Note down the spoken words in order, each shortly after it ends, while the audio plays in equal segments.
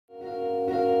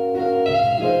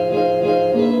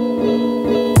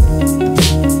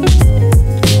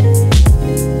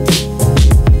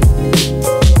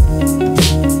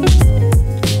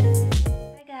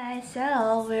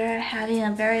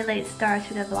back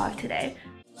to the vlog today.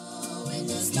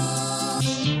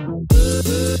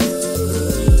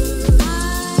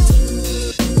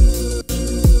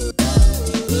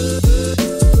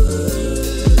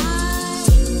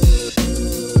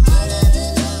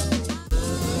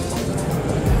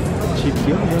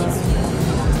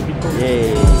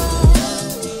 Yay!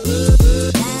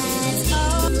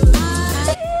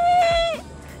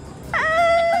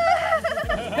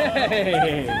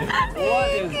 Hey! What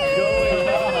is going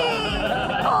on?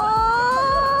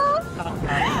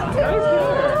 Oh,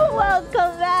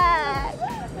 welcome back!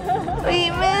 We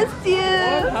missed you!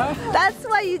 That's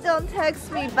why you don't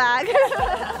text me back.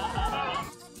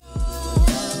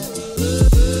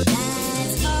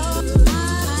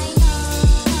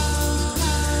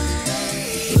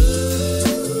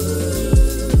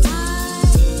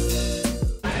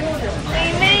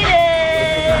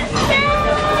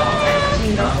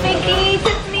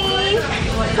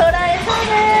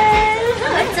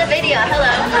 Video,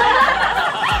 hello.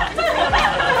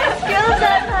 It's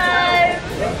Gyoza time!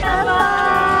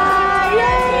 Bye!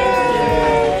 Yay!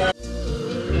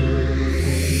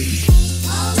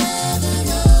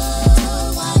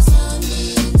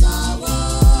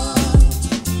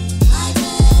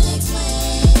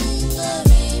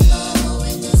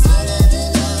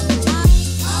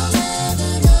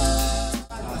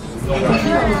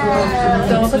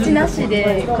 So, そっちなし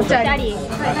で、こっちあり。は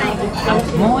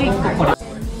い。もう一個これ。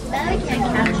I can't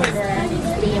capture the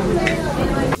steam.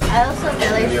 I also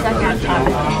really suck at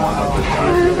chocolate.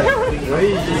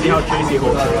 See how Tracy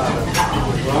holds it.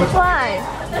 Why?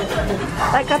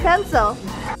 Like a pencil.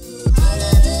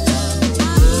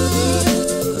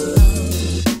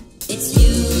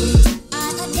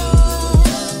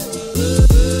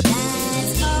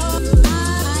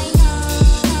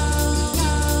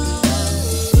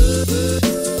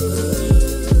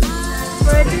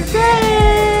 For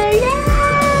today!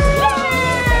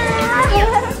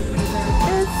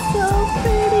 It's so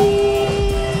pretty!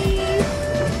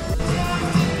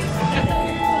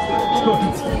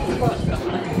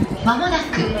 まもなく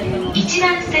一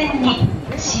番線に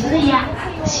渋谷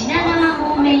品川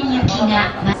方面行き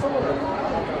が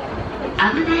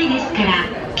危ないですから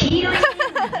黄色い線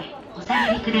までお下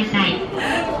がりください。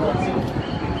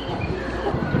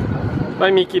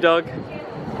Bye, Mickey dog.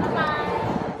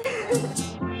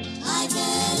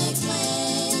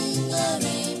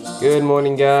 Good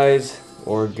morning, guys,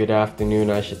 or good afternoon,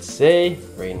 I should say.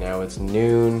 Right now it's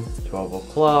noon, 12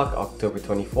 o'clock, October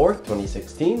 24th,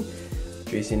 2016.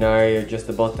 Tracy and I are just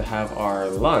about to have our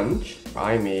lunch.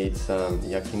 I made some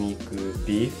yakiniku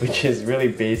beef, which is really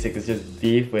basic. It's just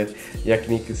beef with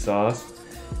yakiniku sauce.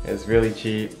 It's really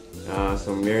cheap.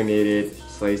 Some marinated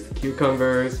sliced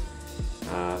cucumbers,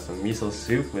 some miso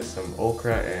soup with some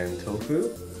okra and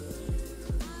tofu.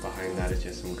 Behind that is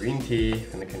just some green tea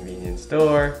from the convenience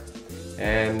store,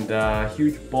 and a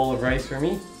huge bowl of rice for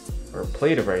me, or a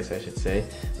plate of rice I should say.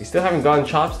 We still haven't gotten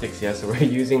chopsticks yet, so we're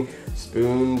using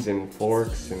spoons and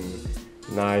forks and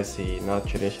knives. See, not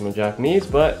traditional Japanese,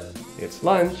 but it's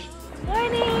lunch.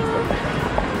 Morning!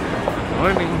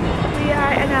 Morning! We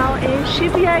are now in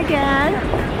Shibuya again.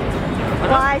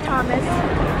 Why, Thomas?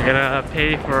 We're gonna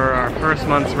pay for our first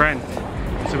month's rent.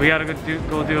 So we gotta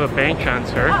go do a bank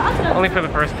transfer, only for the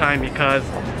first time because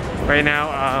right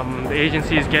now the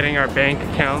agency is getting our bank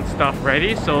account stuff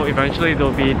ready, so eventually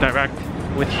there'll be direct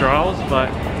withdrawals, but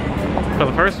for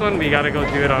the first one we gotta go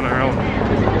do it on our own.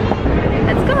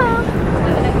 Let's go!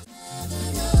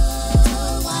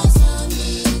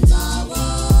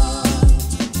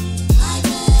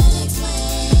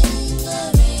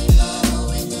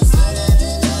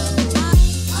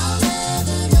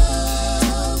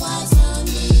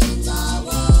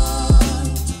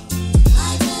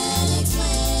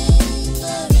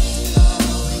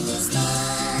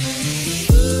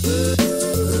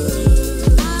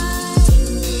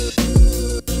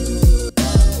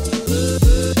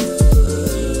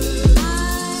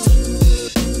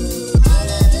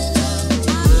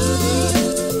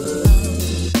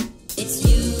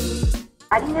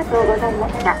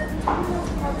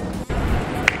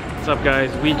 What's up,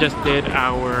 guys? We just did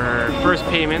our first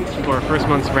payments for our first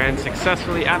month's rent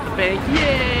successfully at the bank.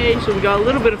 Yay! So we got a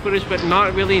little bit of footage, but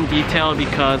not really in detail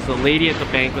because the lady at the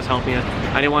bank was helping us.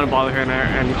 I didn't want to bother her,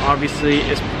 and obviously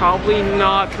it's probably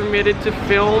not permitted to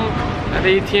film at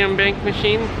the ATM bank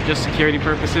machine, just security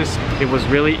purposes. It was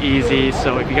really easy,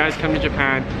 so if you guys come to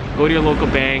Japan, go to your local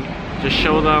bank, just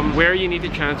show them where you need to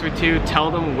transfer to, tell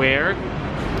them where,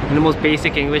 in the most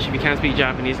basic English if you can't speak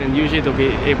Japanese, and usually they'll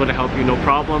be able to help you, no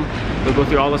problem. They'll go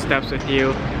through all the steps with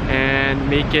you and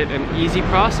make it an easy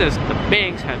process. The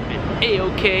banks have been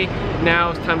a-okay.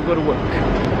 Now it's time to go to work.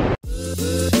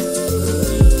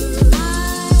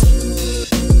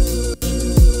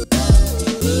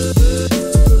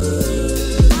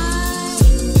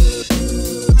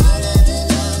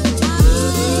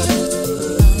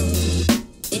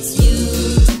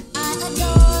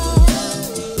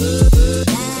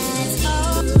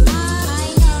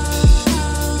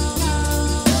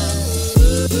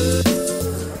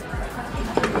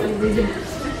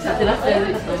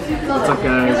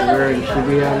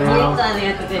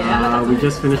 We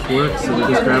just finished work, so we're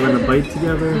just grabbing a bite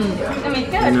together.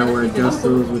 And now we're at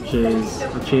Gyoza-Rou's, which is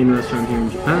a chain restaurant here in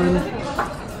Japan.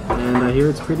 And I hear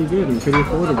it's pretty good and pretty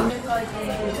affordable.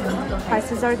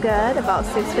 Prices are good, about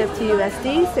 $6.50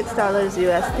 USD, $6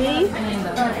 USD.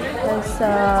 There's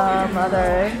some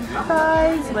other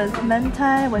fries with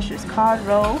mentai, which is cod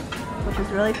roll, which is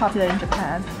really popular in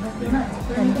Japan.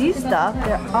 And these stuff,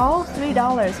 they're all $3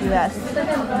 US.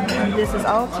 And this is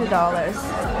all $2.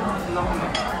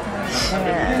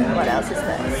 And what else is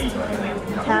this?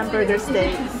 Hamburger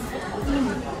steaks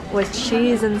with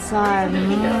cheese inside.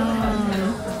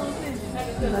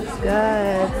 That's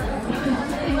good.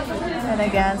 And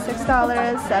again, $6,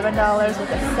 $7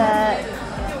 with a set.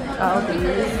 All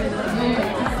these.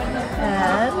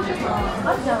 And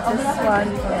this one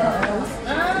is,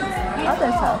 oh,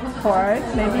 there's a pork,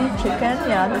 maybe chicken.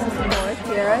 Yeah, this is pork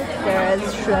here. There is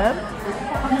shrimp.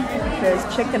 There's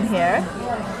chicken here.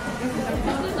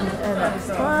 And next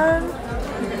one,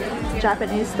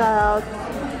 Japanese style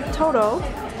Toro,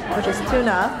 which is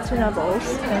tuna bowls,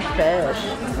 and fish.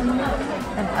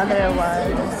 And other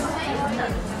ones.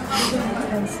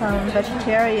 And some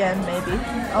vegetarian maybe.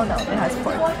 Oh no, it has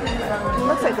pork. It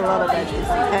looks like a lot of veggies.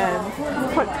 And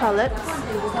pork cutlets.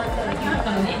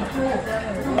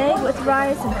 Egg with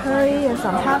rice and curry and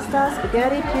some pasta,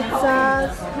 spaghetti,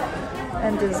 pizzas,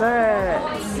 and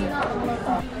desserts.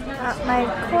 My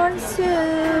corn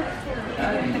soup.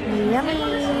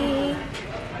 Yummy.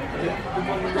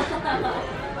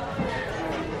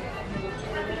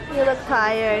 You look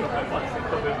tired.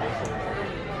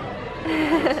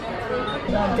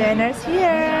 Dinner's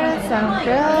here. Some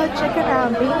grilled chicken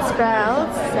and bean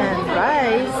sprouts and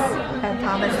rice. And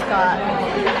Thomas got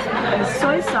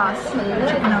soy sauce,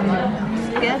 chicken and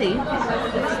spaghetti.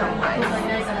 Some rice.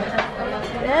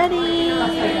 Ready.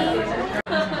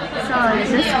 So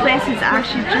this place is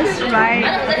actually just right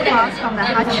across from the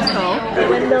Harajuku. The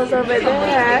windows over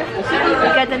there.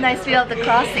 You get a nice view of the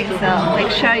crossing, so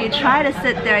make sure you try to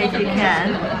sit there if you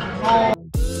can.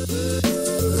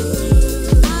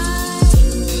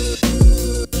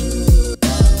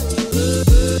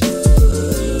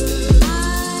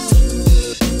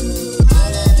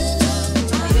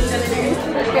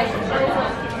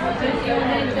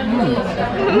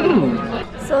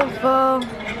 So full.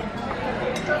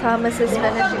 Thomas is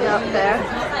finishing up there.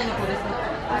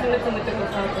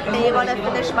 And you want to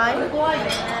finish mine?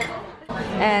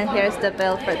 And here's the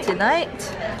bill for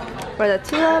tonight. For the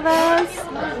two of us,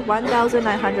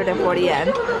 1,940 yen,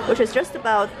 which is just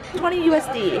about 20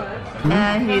 USD.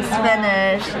 And he's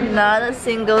finished. Not a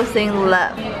single thing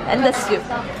left. And the soup.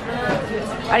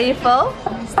 Are you full?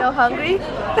 Still hungry?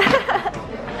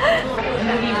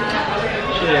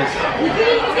 Cheers.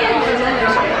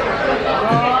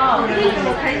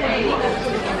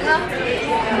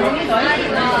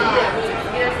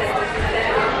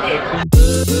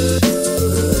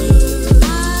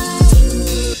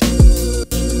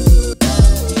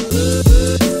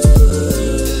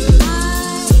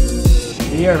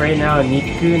 We are right now in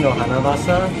Niku no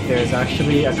Hanabasa. There's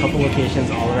actually a couple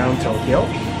locations all around Tokyo.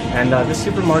 And this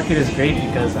supermarket is great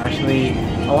because actually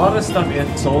a lot of stuff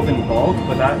is sold in bulk,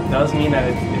 but that does mean that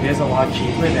it is a lot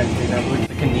cheaper than, for example, the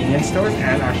convenience stores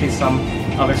and actually some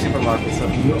other supermarkets. So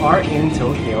if you are in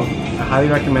Tokyo, I highly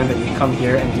recommend that you come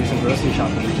here and do some grocery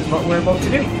shopping, which is what we're about to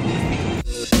do.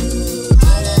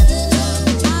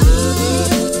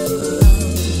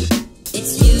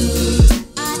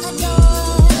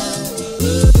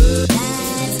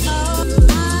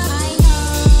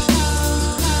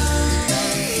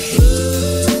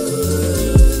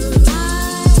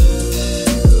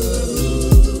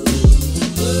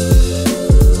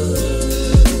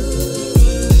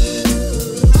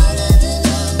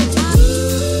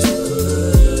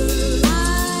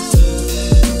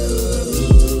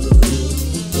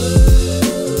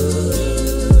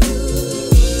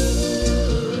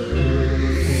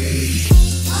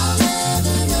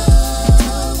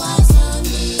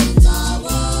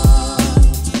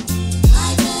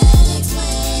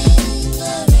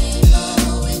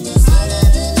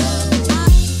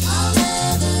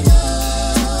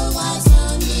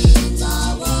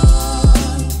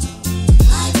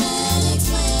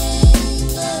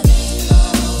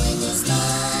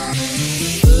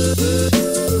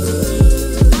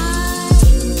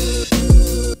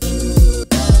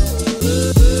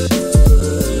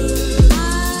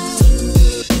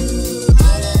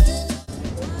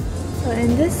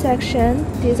 Section,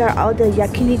 these are all the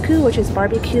yakiniku, which is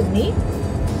barbecued meat,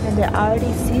 and they're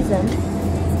already seasoned.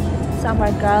 Some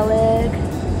are garlic.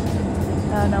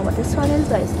 I don't know what this one is,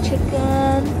 but it's chicken,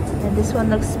 and this one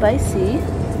looks spicy.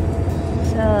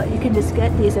 So you can just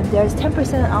get these, and there's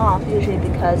 10% off usually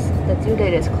because the due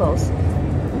date is close.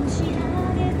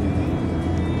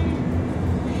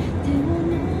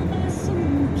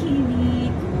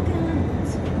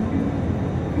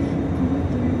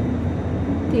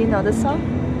 Do you know this song?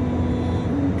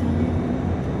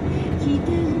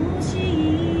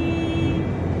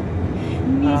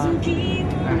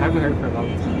 I haven't heard for a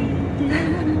long time.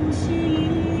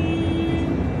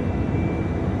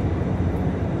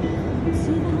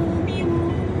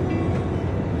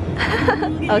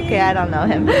 Okay, I don't know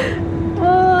him.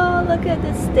 Oh, look at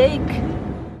this steak.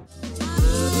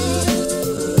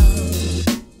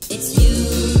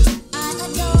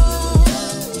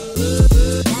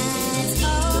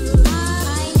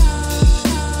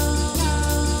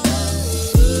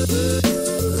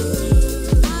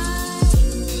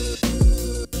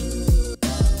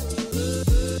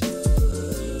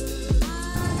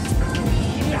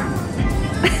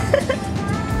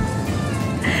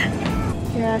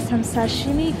 Yeah, some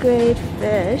sashimi grade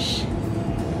fish.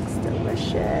 Looks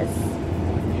delicious.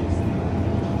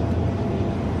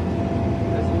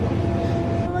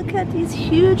 Look at these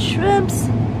huge shrimps.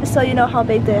 Just so you know how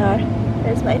big they are.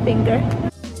 There's my finger.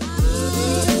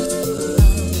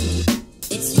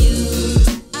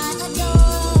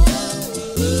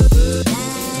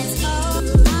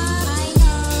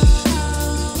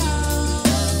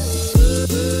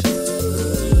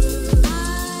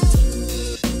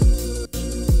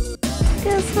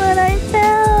 Guess what I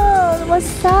found?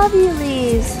 Wasabi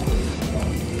leaves.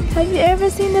 Have you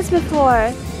ever seen this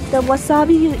before? The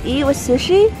wasabi you eat with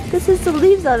sushi? This is the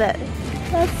leaves of it.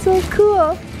 That's so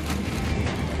cool.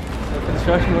 The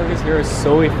construction workers here are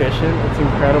so efficient, it's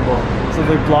incredible. So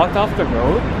they blocked off the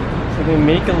road, so they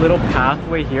make a little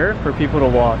pathway here for people to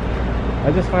walk.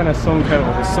 I just find that so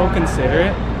incredible. They're so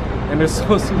considerate and they're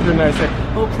so super nice. Like,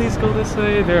 oh, please go this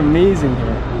way. They're amazing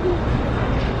here.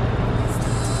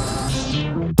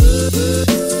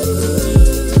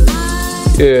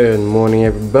 Good morning,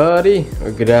 everybody,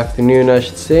 or good afternoon, I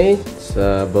should say. It's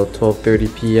about 12:30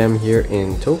 p.m. here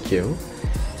in Tokyo.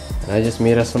 And I just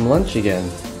made us some lunch again.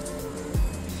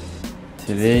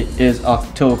 Today is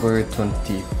October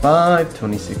 25,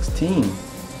 2016.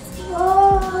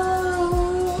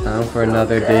 Whoa! Time for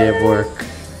another day of work.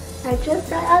 I just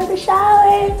got out of the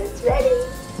shower. It's ready.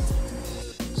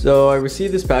 So I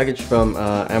received this package from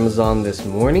Amazon this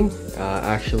morning.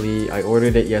 Actually, I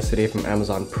ordered it yesterday from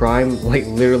Amazon Prime, like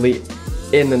literally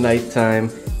in the nighttime,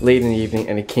 late in the evening,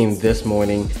 and it came this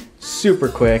morning, super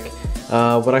quick.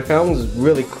 What I found was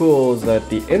really cool is that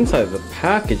the inside of the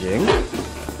packaging,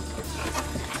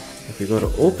 if we go to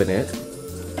open it,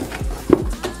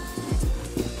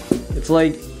 it's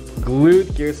like glued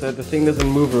here so that the thing doesn't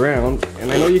move around.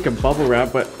 And I know you can bubble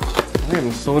wrap, but I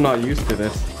am so not used to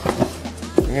this.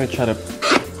 I'm gonna try to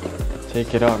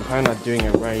take it out. I'm probably not doing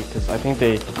it right because I think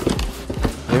they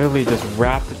literally just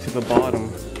wrapped it to the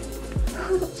bottom.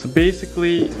 So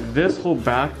basically, this whole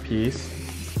back piece,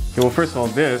 okay, well, first of all,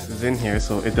 this is in here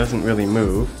so it doesn't really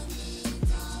move.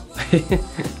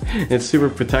 It's super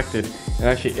protected. And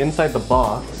actually inside the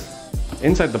box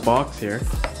here,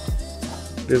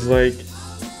 there's like,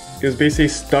 it was basically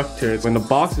stuck to it. When the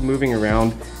box is moving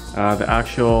around, the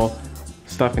actual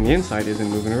stuff in the inside isn't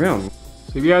moving around.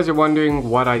 So if you guys are wondering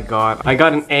what I got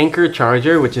an Anchor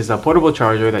charger, which is a portable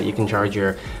charger that you can charge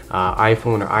your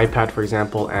iPhone or iPad, for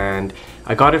example, and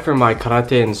I got it from my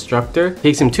karate instructor. It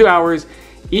takes him 2 hours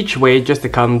each way just to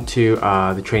come to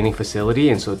the training facility,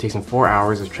 and so it takes him 4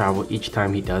 hours of travel each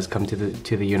time he does come to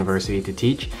the university to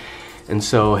teach. And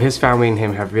so his family and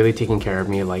him have really taken care of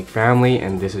me like family,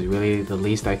 and this is really the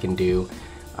least I can do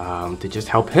to just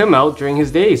help him out during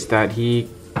his days that he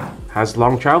has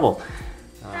long travel.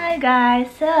 Hi guys,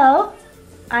 so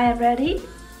I am ready.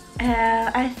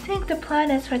 I think the plan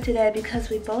is for today, because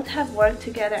we both have work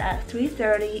together at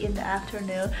 3:30 in the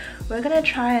afternoon, we're gonna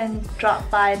try and drop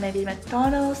by maybe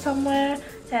McDonald's somewhere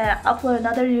and upload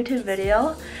another YouTube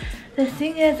video. The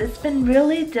thing is, it's been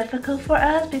really difficult for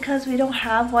us because we don't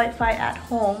have Wi-Fi at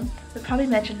home. We probably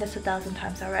mentioned this 1,000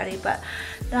 times already, but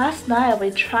last night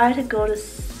we tried to go to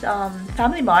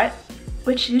Family Mart,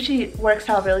 which usually works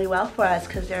out really well for us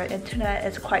because their internet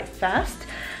is quite fast.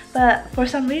 But for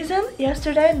some reason,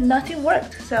 yesterday, nothing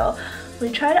worked. So we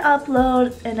tried to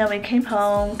upload and then we came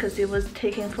home because it was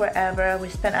taking forever. We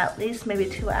spent at least maybe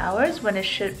 2 hours when it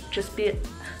should just be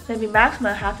maybe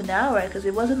maximum half an hour because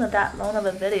it wasn't that long of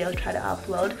a video to try to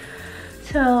upload.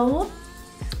 So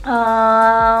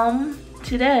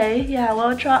today, yeah,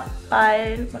 we'll drop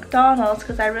by McDonald's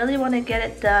because I really want to get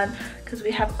it done because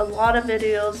we have a lot of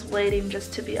videos waiting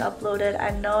just to be uploaded.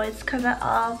 I know it's kind of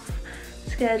off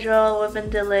schedule. We've been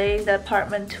delaying the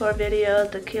apartment tour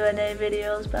videos, the Q&A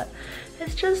videos, but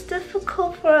it's just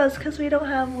difficult for us because we don't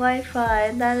have Wi-Fi,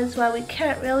 and that is why we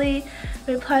can't really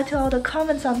reply to all the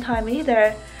comments on time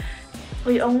either.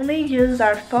 We only use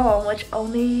our phone, which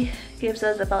only gives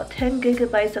us about 10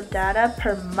 gigabytes of data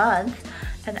per month,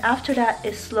 and after that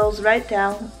it slows right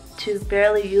down to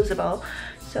barely usable.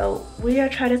 So we are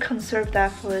trying to conserve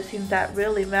that for the things that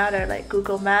really matter, like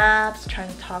Google Maps,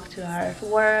 trying to talk to our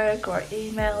work or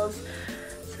emails.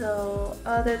 So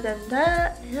other than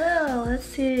that, yeah, let's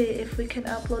see if we can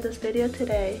upload this video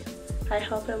today. I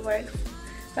hope it works.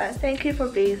 But thank you for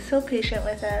being so patient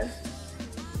with us.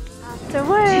 After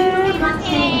work,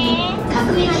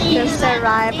 just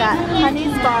arrived at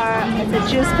Honey's Bar. It's a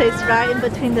juice place right in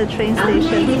between the train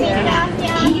stations here.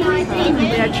 We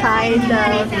are trying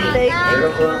the fake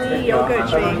kiwi yogurt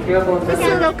drink. This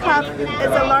little cup is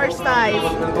a large size.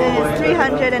 It's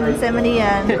 370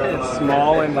 yen. It's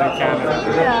small in like Canada.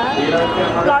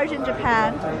 Yeah, large in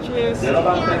Japan. Cheers.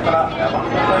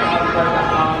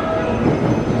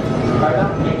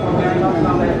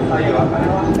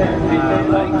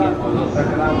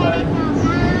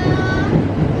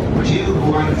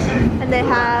 And they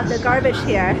have the garbage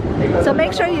here. So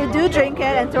make sure you do drink it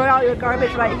and throw out your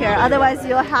garbage right here. Otherwise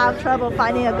you'll have trouble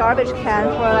finding a garbage can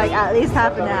for like at least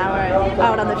half an hour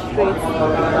out on the streets.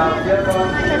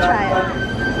 You can try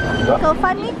it. Go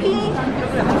find Mickey!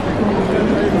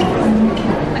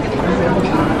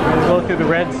 Go to the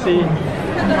Red Sea.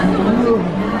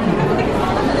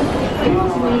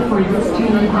 Please wait for this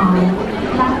train on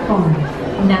platform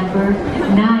number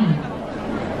 9.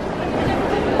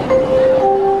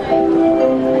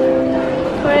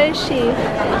 Where is she?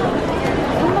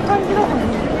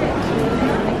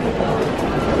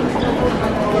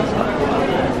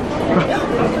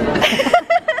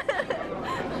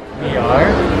 We are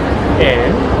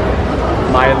in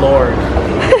My Lord.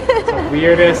 It's the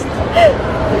weirdest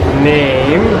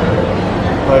name,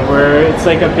 but it's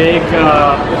like a big,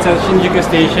 it's at Shinjuku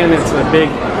station. It's a big,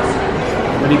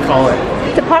 what do you call it?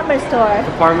 Department store.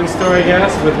 Department store, I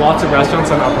guess, with lots of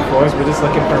restaurants on upper floors. We're just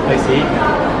looking for a place to eat.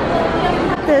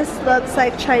 This looks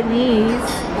like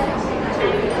Chinese.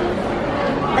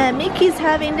 And Mickey's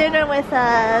having dinner with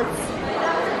us.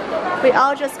 We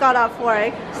all just got off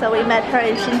work, so we met her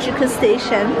in Shinjuku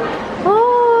station.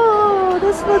 Oh,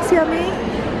 this looks yummy.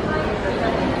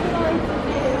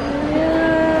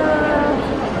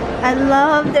 Yeah. I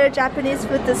love their Japanese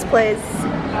food displays.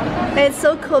 And it's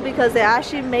so cool because they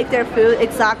actually make their food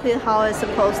exactly how it's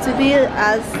supposed to be,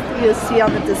 as you see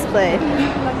on the display.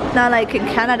 Not like in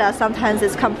Canada, sometimes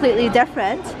it's completely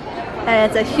different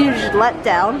and it's a huge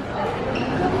letdown.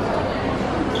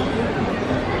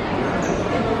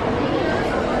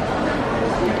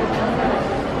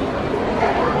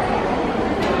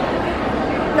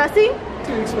 Nothing?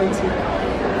 Too expensive.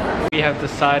 We have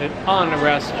decided on a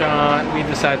restaurant. We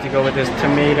decided to go with this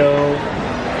tomato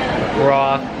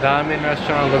broth ramen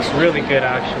restaurant. Looks really good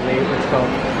actually. It's called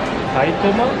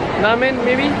Taitoma Ramen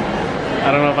maybe?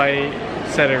 I don't know if I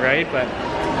said it right, but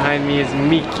behind me is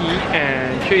Miki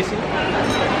and Tracy.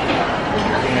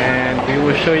 And we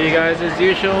will show you guys as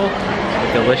usual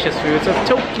the delicious foods of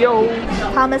Tokyo.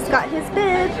 Thomas got his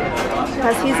bib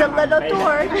because he's a little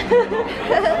dork.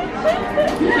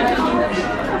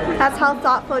 That's how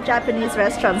thoughtful Japanese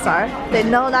restaurants are. They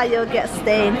know that you'll get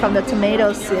stain from the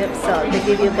tomato soup, so they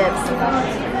give you bibs.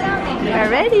 We're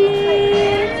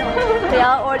ready! We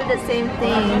all ordered the same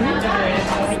thing.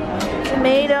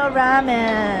 Tomato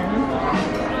ramen.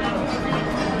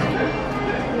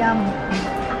 Yum.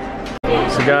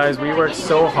 So guys, we worked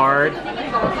so hard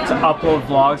to upload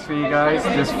vlogs for you guys.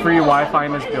 There's free Wi-Fi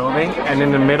in this building, and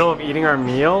in the middle of eating our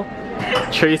meal,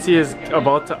 Tracy is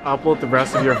about to upload the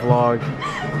rest of your vlog.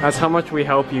 That's how much we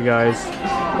help you guys,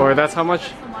 or that's how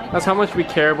much we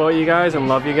care about you guys and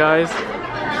love you guys.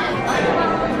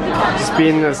 Just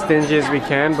being as stingy as we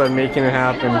can, but making it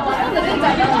happen.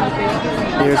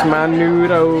 Here's my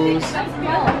noodles.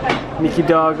 Mickey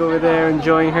dog over there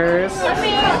enjoying hers.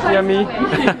 Yummy.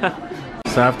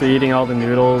 So after eating all the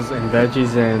noodles and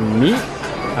veggies and meat,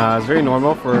 it's very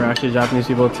normal for actually Japanese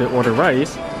people to order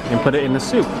rice and put it in the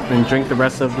soup and drink the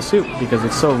rest of the soup because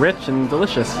it's so rich and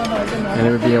delicious. And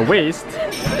it would be a waste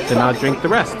to not drink the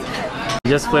rest.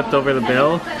 Just flipped over the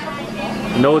bill.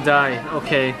 No die.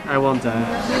 Okay, I won't die.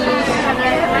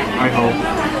 I hope.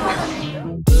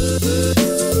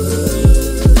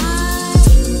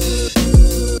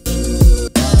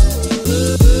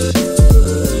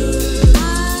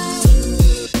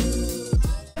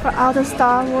 For all the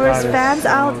Star Wars fans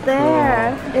out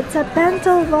there, it's a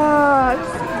bento box.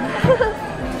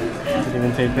 Didn't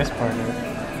even take this part of it.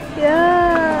 Yeah.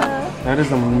 That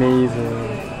is amazing.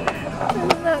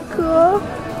 Isn't that cool?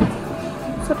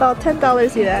 It's about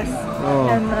 $10 US. Oh.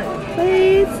 And the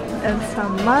plates and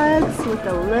some mugs with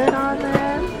the lid on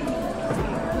them.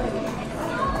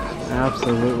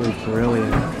 Absolutely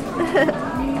brilliant.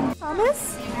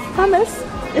 Thomas? Thomas?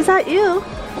 Is that you?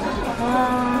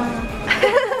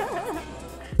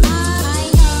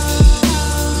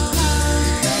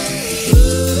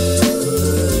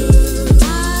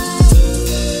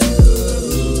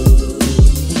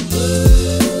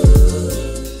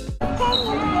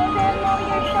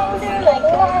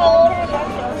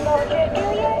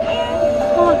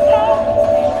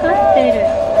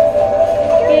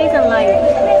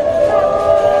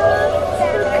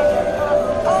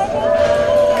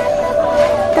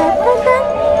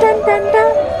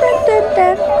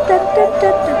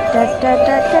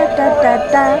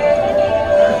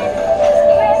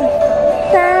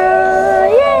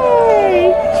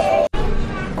 Yay!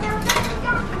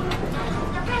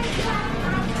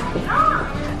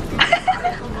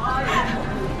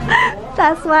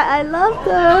 That's why I love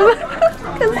them,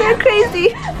 because they're crazy.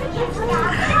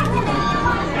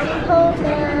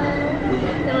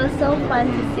 It was so fun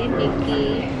to see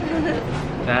Nikki.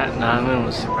 That ramen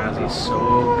was surprisingly so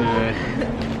good.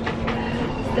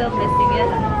 Still missing it.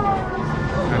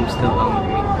 I'm still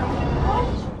hungry.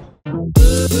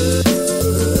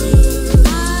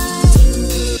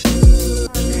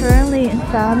 Currently in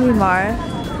Family Mart,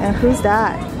 and who's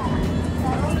that?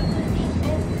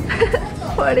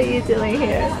 What are you doing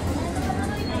here?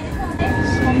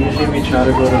 So usually we try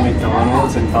to go to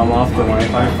McDonald's and bum off the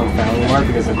Wi-Fi from Family Mart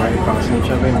because they're right across from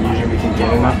each other and usually we can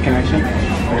get enough connection.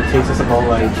 But it takes us about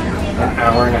like an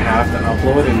hour and a half to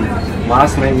upload, and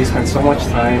last night we spent so much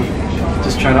time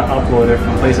just trying to upload it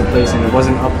from place to place and it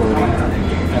wasn't uploading.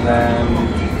 And then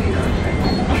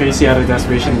Tracy out of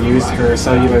desperation used her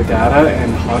cellular data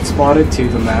and hotspotted to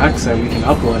the max so we can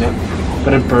upload it.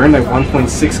 But it burned like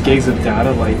 1.6 gigs of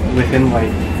data like within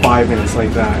like 5 minutes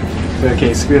like that. So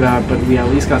okay, screw that, but we at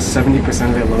least got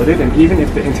 70% of it loaded, and even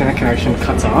if the internet connection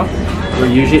cuts off, we're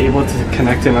usually able to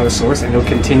connect to another source and it'll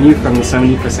continue from the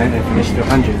 70% and finish to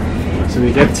 100. So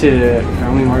we get to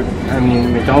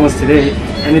McDonald's today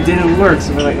and it didn't work,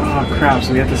 so we're like, oh crap,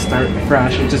 so we had to start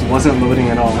fresh. It just wasn't loading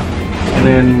at all. And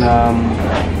then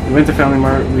we went to Family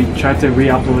Mart, we tried to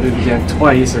re-upload it again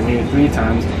twice or maybe 3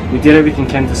 times. We did everything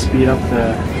we can to speed up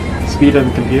the speed of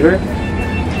the computer,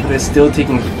 but it's still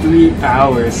taking 3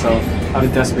 hours, so out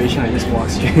of desperation I just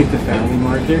walked straight to Family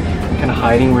Mart here. I'm kind of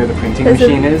hiding where the printing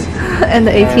machine is. And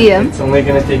the ATM. And it's only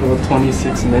going to take about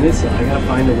 26 minutes, so I gotta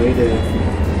find a way to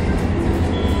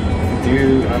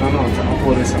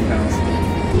upload it somehow. So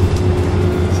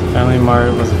Family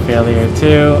Mart was a failure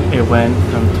too. It went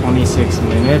from 26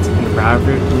 minutes and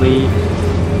rapidly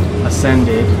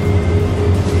ascended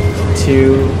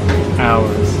 2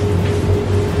 hours.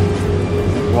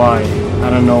 Why?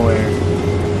 Out of nowhere.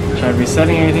 Tried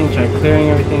resetting everything, tried clearing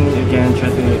everything again,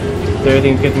 tried to do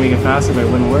everything good to make it faster, but it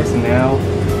wouldn't work. So now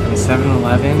I'm at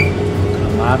 7-Eleven. The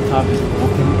laptop is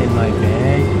open in my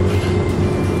bag.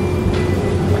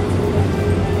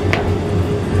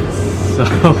 So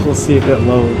we'll see if it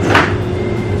loads.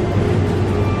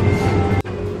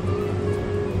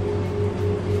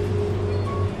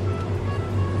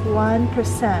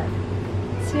 %.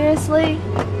 Seriously?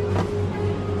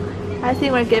 I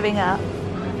think we're giving up.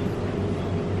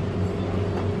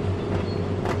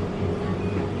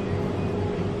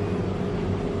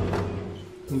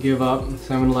 Give up.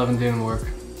 7-Eleven didn't work.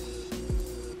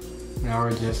 Now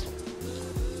we're just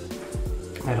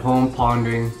at home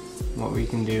pondering what we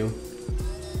can do,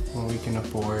 what we can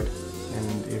afford,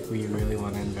 and if we really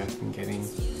want to invest in getting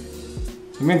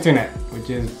some internet, which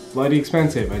is bloody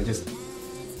expensive.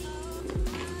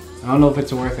 I don't know if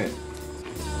it's worth it.